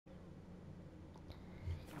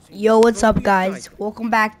Yo, what's up, guys? Welcome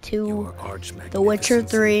back to The Witcher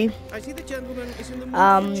 3.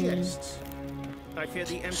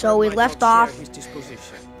 So we left off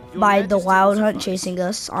by the Wild Hunt chasing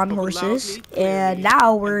us on horses, and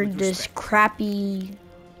now we're in this crappy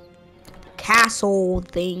castle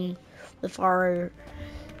thing with our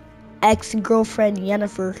ex-girlfriend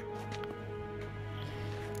Yennefer.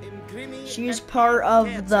 She's part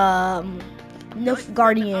of the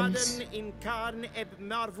Nilfgaardians,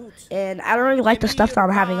 and I don't really like the stuff that I'm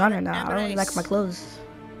having on right now. I don't really like my clothes.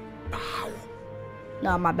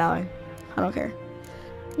 No, I'm not bowing. I don't care.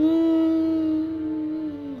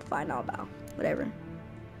 Fine, I'll bow. Whatever.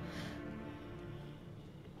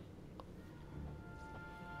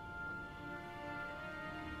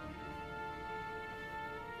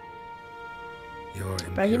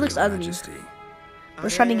 Bro, he looks ugly. I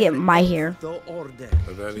was trying to get my hair.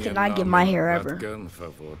 He cannot get my hair ever.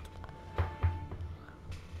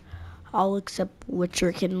 All except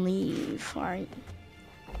Witcher can leave. Alright.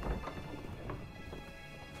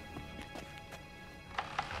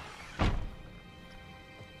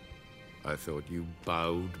 I thought you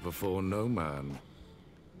bowed before no man.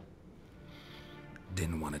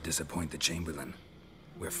 Didn't want to disappoint the Chamberlain.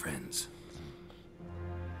 We're friends.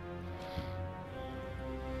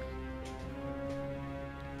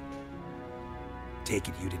 Take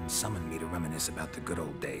it you didn't summon me to reminisce about the good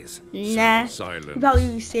old days. Nah. Silence. He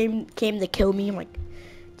probably came to kill me, like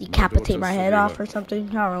decapitate my head off or something.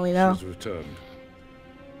 I don't really know. She's returned,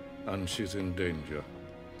 and she's in danger.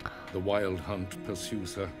 The Wild Hunt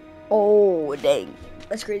pursues her. Oh dang,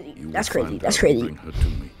 that's crazy. That's crazy. That's crazy. Bring her to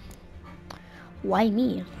me. Why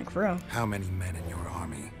me? Like for real? How many men in your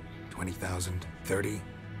army? 20,000? 30?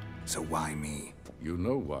 So why me? You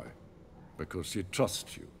know why? Because she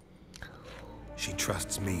trusts you. She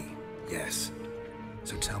trusts me, yes.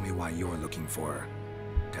 So tell me why you're looking for her.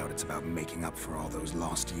 Doubt it's about making up for all those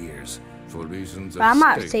lost years. For reasons But I'm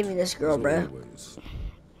not state, saving this girl, bro. Always.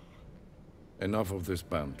 Enough of this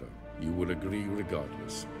banter. You will agree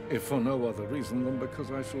regardless. If for no other reason than because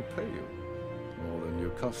I shall pay you more than you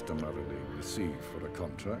customarily receive for a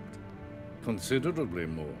contract. Considerably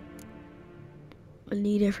more. I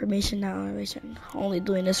need information now. Only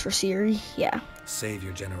doing this for Siri? Yeah. Save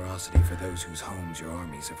your generosity for those whose homes your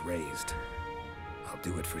armies have razed. I'll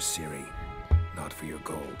do it for Ciri, not for your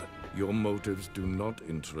gold. Your motives do not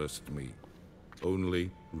interest me.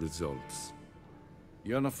 Only results.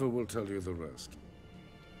 Yennefer will tell you the rest.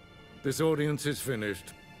 This audience is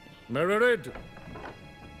finished. Mererid!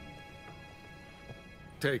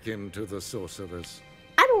 Take him to the sorceress.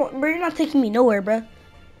 Bro, you're not taking me nowhere, bro.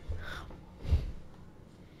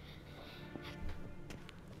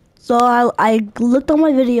 So I looked on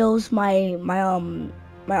my videos, my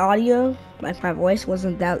audio, my voice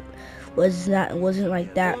wasn't like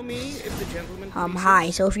that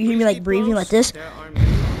high. So if you hear me like breathing like this,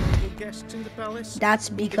 that's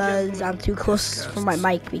because I'm too close from my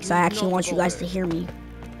mic, because I actually want you guys to hear me.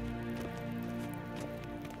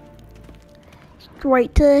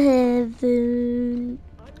 Straight to heaven.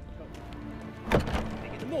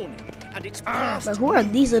 But who are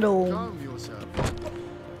these little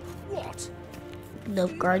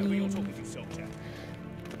Nilfgaardian?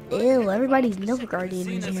 Ew, everybody's Nilfgaardian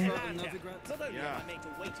in here.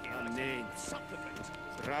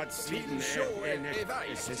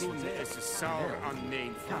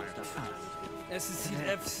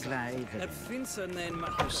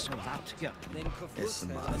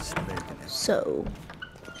 So,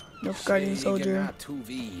 Nilfgaardian soldier.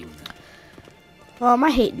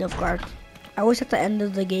 I hate Nilfgaard. I always at the end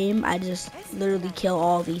of the game, I just literally kill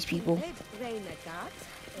all these people.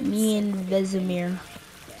 Me and Vesemir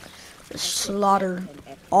slaughter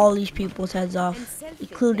all these people's heads off,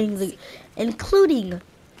 including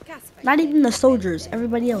not even the soldiers,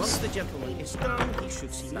 everybody else.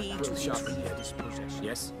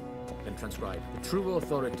 Yes, then transcribe. The true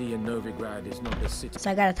authority in Novigrad is not the city. So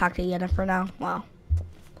I gotta talk to Yennefer now. Wow.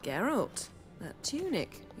 Geralt, that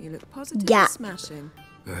tunic, you look positively smashing.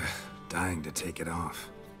 Dying to take it off.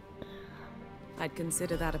 I'd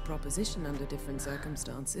consider that a proposition under different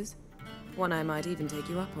circumstances. One I might even take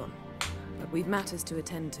you up on. But we've matters to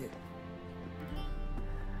attend to.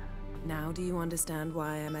 Now do you understand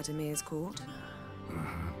why I'm at Emir's court?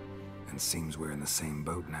 And seems we're in the same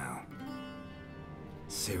boat now.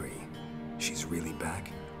 Ciri, she's really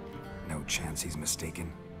back? No chance he's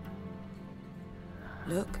mistaken?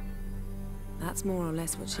 Look, that's more or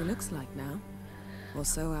less what she looks like now. Or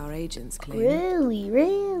so our agents claim. Really?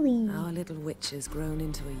 Our little witch has grown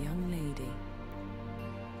into a young lady.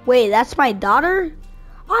 Wait, that's my daughter?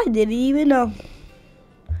 I didn't even know.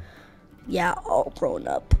 Yeah, all grown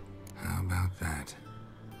up. How about that?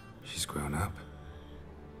 She's grown up?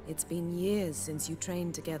 It's been years since you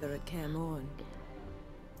trained together at Kaer Morhen.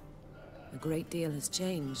 A great deal has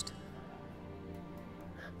changed.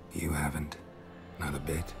 You haven't. Not a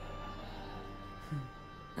bit.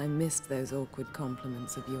 I missed those awkward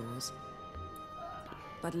compliments of yours.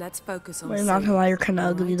 But let's focus on We're not gonna lie, you're kinda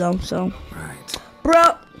ugly though, so. Right.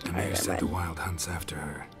 Bro! Amir said the Wild Hunt's after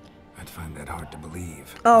her. I'd find that hard to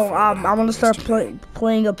believe. Oh, I'm gonna start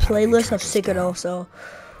playing a playlist of Cicado, so.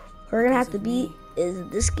 We're gonna have to beat is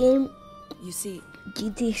this game. You see,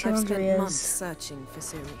 GT San I've spent months Andreas. searching for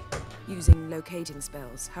Ciri, using locating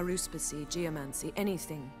spells, haruspicy, geomancy,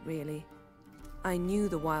 anything, really. I knew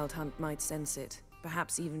the Wild Hunt might sense it,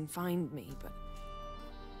 perhaps even find me, but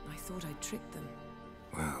I thought I'd tricked them.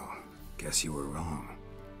 Well, guess you were wrong.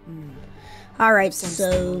 Alright, Sensed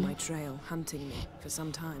them so. on my trail, hunting me for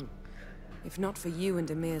some time. If not for you and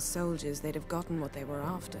Amir's soldiers, they'd have gotten what they were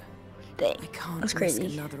after. Dang, I can't that's risk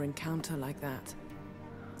crazy. another encounter like that.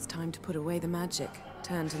 It's time to put away the magic,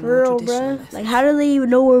 turn to For more real, traditional bruh. methods. Like, how do they even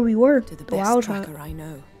know where we were? To the The best Wild tracker Hunt. I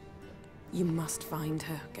know. You must find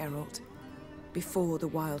her, Geralt, before the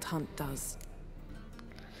Wild Hunt does.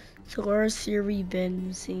 So where's Ciri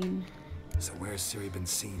been seen? So where's Ciri been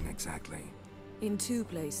seen exactly? In two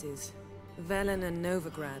places, Velen and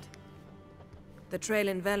Novigrad. The trail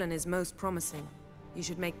in Velen is most promising. You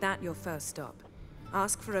should make that your first stop.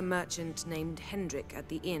 Ask for a merchant named Hendrik at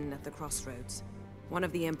the inn at the crossroads. One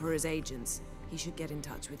of the Emperor's agents. He should get in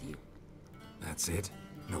touch with you. That's it?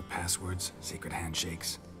 No passwords? Secret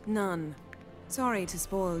handshakes? None. Sorry to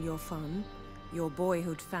spoil your fun, your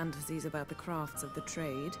boyhood fantasies about the crafts of the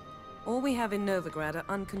trade. All we have in Novigrad are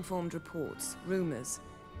unconfirmed reports, rumors.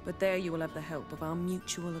 But there you will have the help of our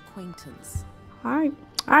mutual acquaintance. Alright,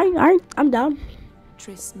 I'm down.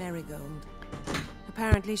 Triss Merigold.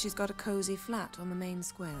 Apparently she's got a cozy flat on the main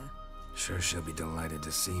square. Sure she'll be delighted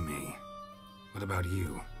to see me. What about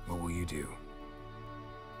you? What will you do?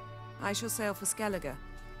 I shall sail for Skellige.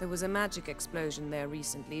 There was a magic explosion there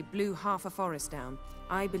recently, blew half a forest down.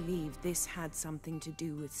 I believe this had something to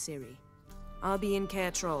do with Ciri. I'll be in Caer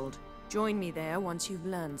Trold. Join me there once you've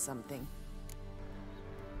learned something.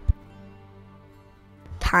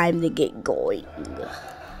 Time to get going.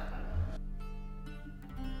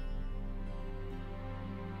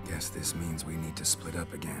 Guess this means we need to split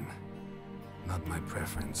up again. Not my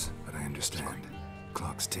preference, but I understand.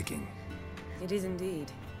 Clock's ticking. It is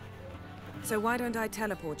indeed. So why don't I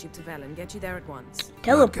teleport you to Velen, get you there at once? Not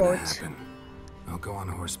gonna Teleport. happen. I'll go on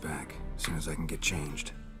horseback, as soon as I can get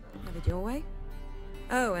changed. Have it your way?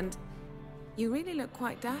 Oh, and you really look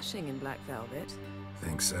quite dashing in black velvet.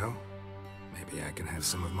 Think so? Maybe I can have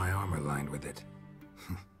some of my armor lined with it.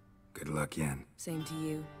 Good luck, Yen. Same to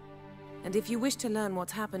you. And if you wish to learn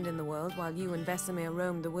what's happened in the world while you and Vesemir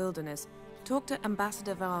roamed the wilderness, talk to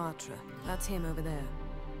Ambassador Varatra. That's him over there.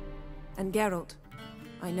 And Geralt,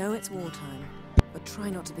 I know it's wartime, but try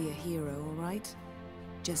not to be a hero, all right?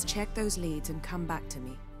 Just check those leads and come back to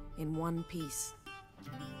me, in one piece.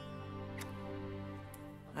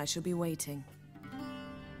 I shall be waiting.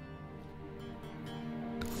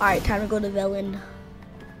 Alright, time to go to Velen.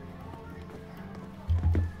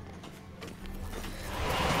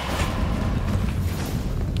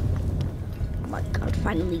 Oh my god,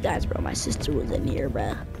 finally guys, bro, my sister was in here,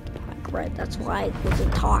 bruh. Like, right, that's why I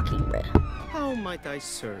wasn't talking, bruh. How might I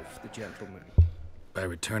serve the gentleman? By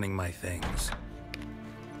returning my things.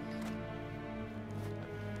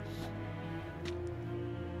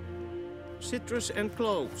 Citrus and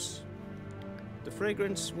cloves. The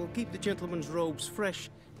fragrance will keep the gentleman's robes fresh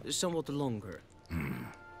somewhat longer.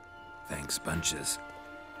 Thanks, bunches.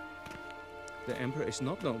 The Emperor is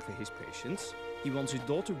not known for his patience. He wants his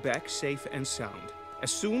daughter back safe and sound,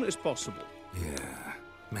 as soon as possible. Yeah,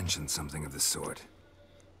 mentioned something of the sort.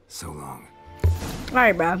 So long.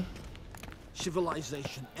 Alright, bro.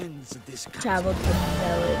 Civilization ends at this castle. Travel to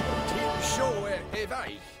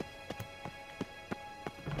Velen.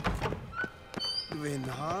 Wenn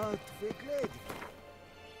hart verkleidet.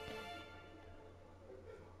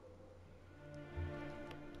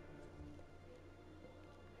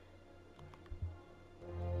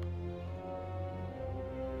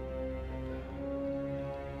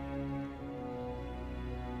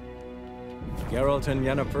 Geralt and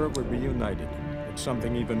Yennefer were reunited, but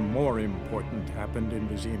something even more important happened in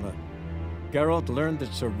Vizima. Geralt learned that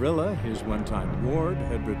Cirilla, his one-time ward,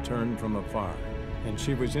 had returned from afar, and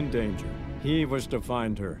she was in danger. He was to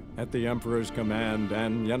find her, at the Emperor's command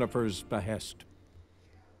and Yennefer's behest.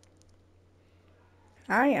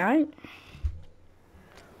 Alright.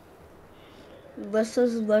 Let's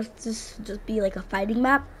just be like a fighting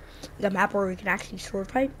map. The map where we can actually sword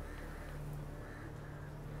fight.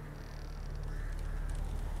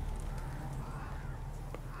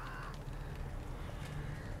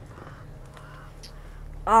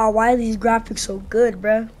 Oh, why are these graphics so good,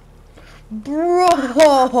 bruh? Bro!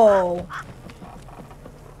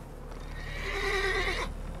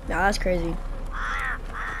 Nah, that's crazy.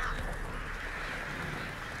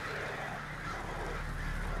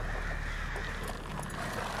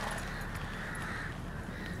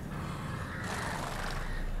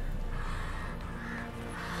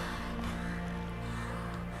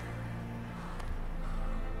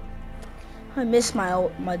 I miss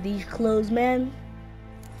my these clothes, man.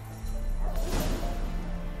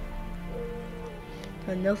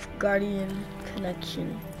 Enough Guardian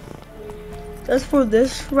connection. Just for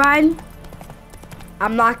this ride,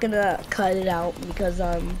 I'm not gonna cut it out because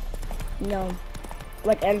you know,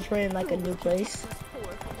 like entering like a new place.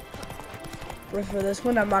 But for this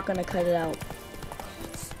one, I'm not gonna cut it out.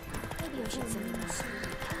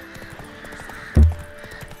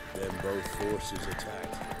 Then both forces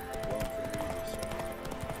attacked.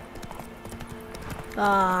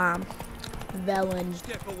 Velen.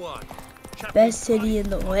 Best city in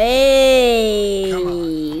the way.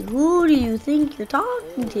 Who do you think you're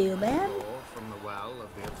talking to, man? From the well of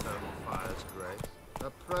the eternal fire's grace.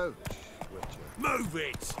 Approach, Witcher. Move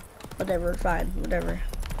it! Whatever, fine, whatever.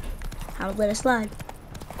 I'll let it slide.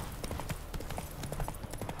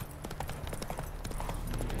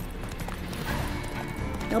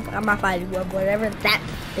 Nope, I'm not fighting whatever that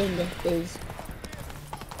thing is.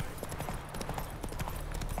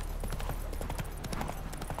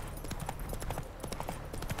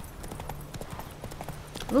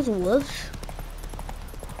 Those wolves.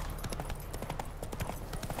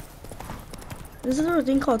 Is there a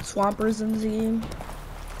thing called swampers in the game?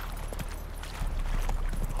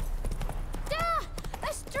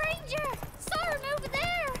 A stranger! Sir, over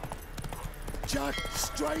there! Jack,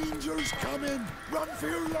 strangers coming! Run for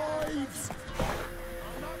your lives!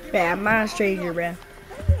 Yeah, I'm not a stranger, man.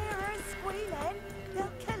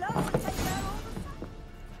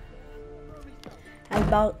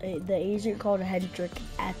 About the agent called Hendrik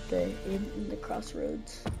at the in the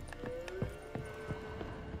crossroads.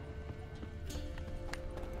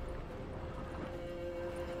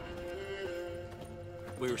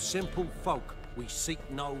 We're simple folk. We seek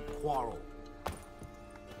no quarrel.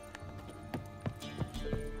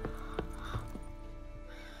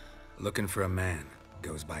 Looking for a man.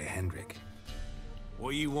 Goes by Hendrik.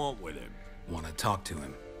 What do you want with him? Want to talk to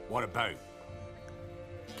him. What about?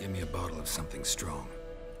 Give me a bottle of something strong.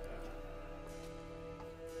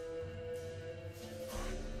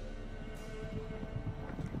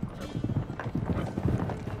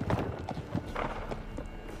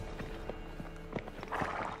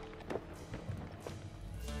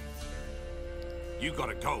 You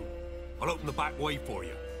gotta go. I'll open the back way for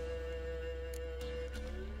you.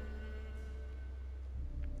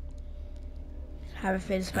 Haven't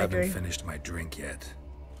finished my Haven't drink. finished my drink yet.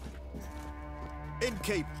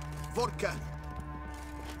 Innkeep, vodka.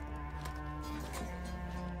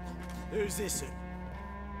 Who's this?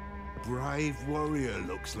 Brave warrior,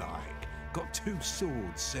 looks like. Got 2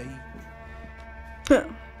 swords, see?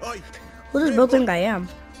 Oi, Who does Bill think I am?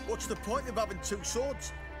 what's the point of having 2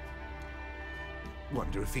 swords?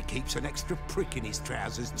 Wonder if he keeps an extra prick in his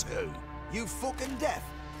trousers too. You fucking deaf?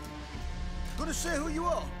 Gonna say who you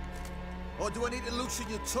are? Or do I need to loosen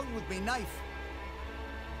your tongue with me knife?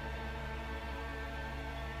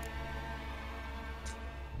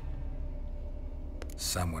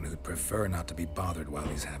 Someone who'd prefer not to be bothered while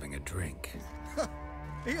he's having a drink.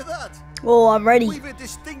 Hear that? Oh, I'm ready. We've a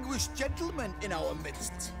distinguished gentleman in our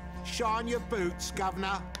midst. Shine your boots,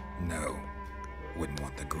 Governor. No. Wouldn't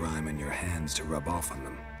want the grime in your hands to rub off on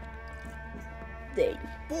them. Dang.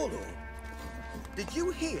 Bolo, did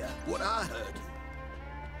you hear what I heard?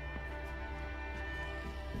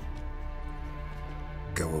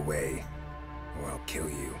 Go away, or I'll kill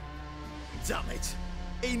you. Damn it.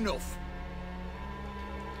 Enough.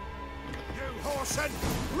 You horseman!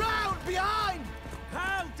 Round behind!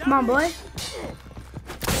 Come on, boy.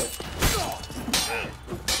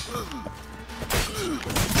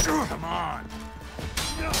 Come on.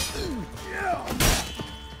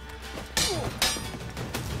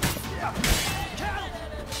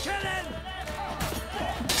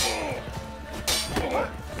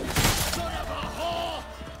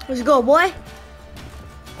 Let's go, boy.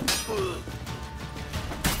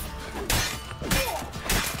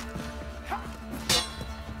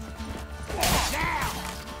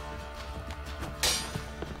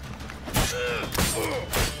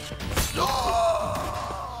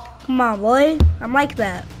 Come on, boy. I'm like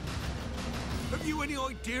that. Have you any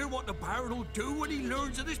idea what the Baron will do when he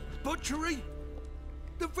learns of this butchery?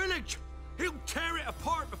 The village! He'll tear it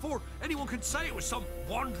apart before anyone can say it was some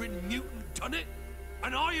wandering mutant done it.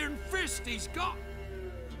 An iron fist he's got.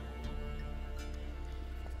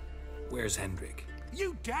 Where's Hendrik?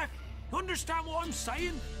 You deaf? Understand what I'm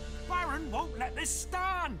saying? Baron won't let this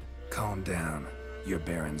stand. Calm down. Your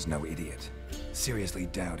Baron's no idiot. Seriously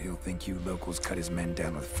doubt he'll think you locals cut his men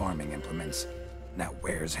down with farming implements. Now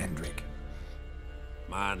where's Hendrik?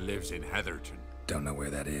 Man lives in Heatherton. Don't know where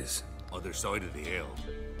that is. Other side of the hill.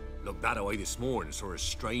 Looked that away this morning, saw a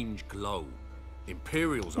strange glow.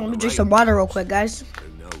 Imperials on Let me the drink some rails. water real quick, guys. Who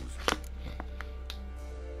knows?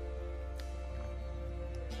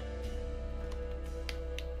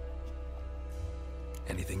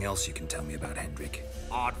 Anything else you can tell me about Hendrik?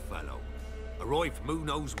 Odd fellow. Arrived from who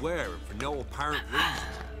knows where and for no apparent reason.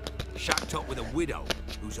 Shacked up with a widow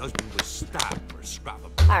whose husband was stabbed for a scrap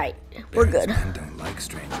of blood. Alright, we're good. Men don't like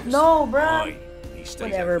strangers. No, bro. Aye, he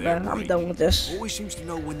stays Whatever, out there bro. I'm right. done with this. Always seems to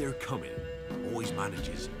know when they're coming. Always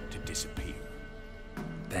manages to disappear.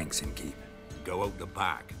 Thanks, Innkeep. Go out the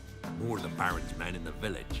back. More of the Baron's men in the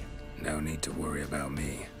village. No need to worry about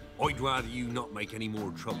me. I'd rather you not make any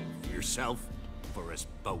more trouble for yourself, for us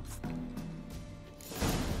both.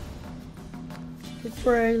 Look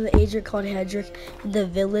for the agent called Hedrick in the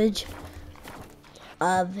village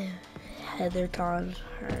of Heatherton.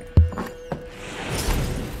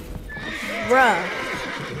 Bruh.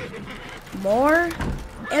 More?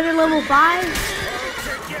 Every level 5?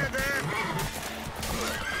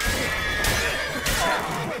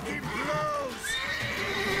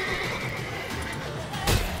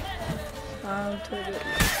 How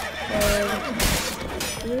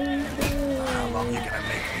long you gonna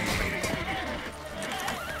make me wait?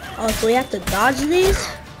 Oh, so we have to dodge these?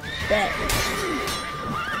 Bet.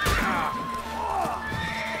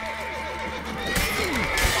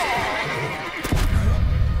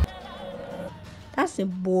 That's a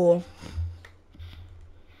bull.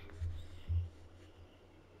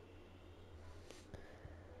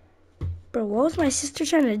 Bro, what was my sister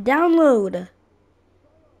trying to download?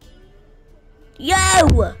 Yo!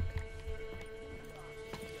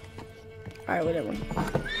 Alright, whatever.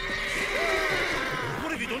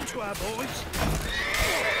 What have you done to our boys?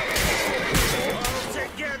 All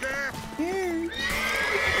together!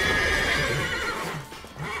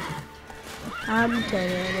 I'm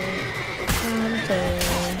turning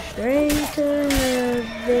straight to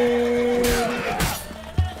heaven.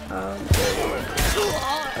 I'm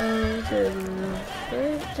turning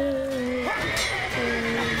straight to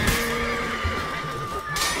heaven.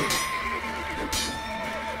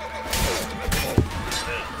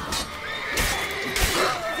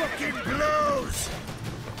 Fucking blows!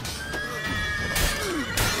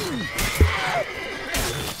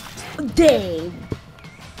 Dang.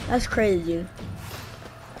 That's crazy.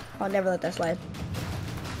 I'll never let that slide.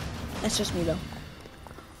 That's just me though.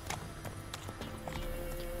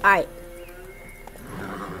 Alright.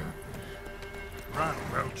 Run,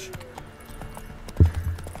 Roach.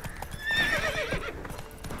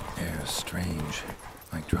 Air's strange.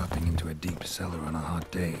 Like dropping into a deep cellar on a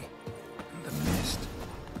hot day. And the mist.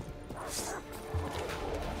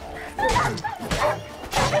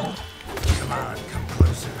 Come on, come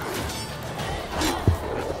closer.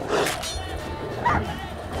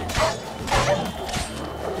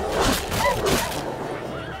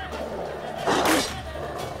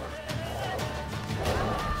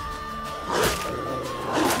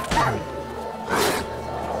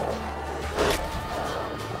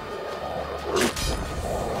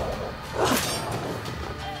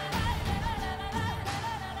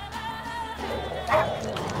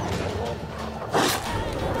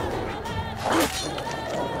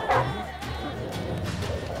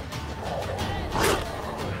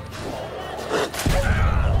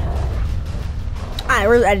 Alright,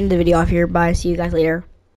 we're ending the video off here. Bye. See you guys later.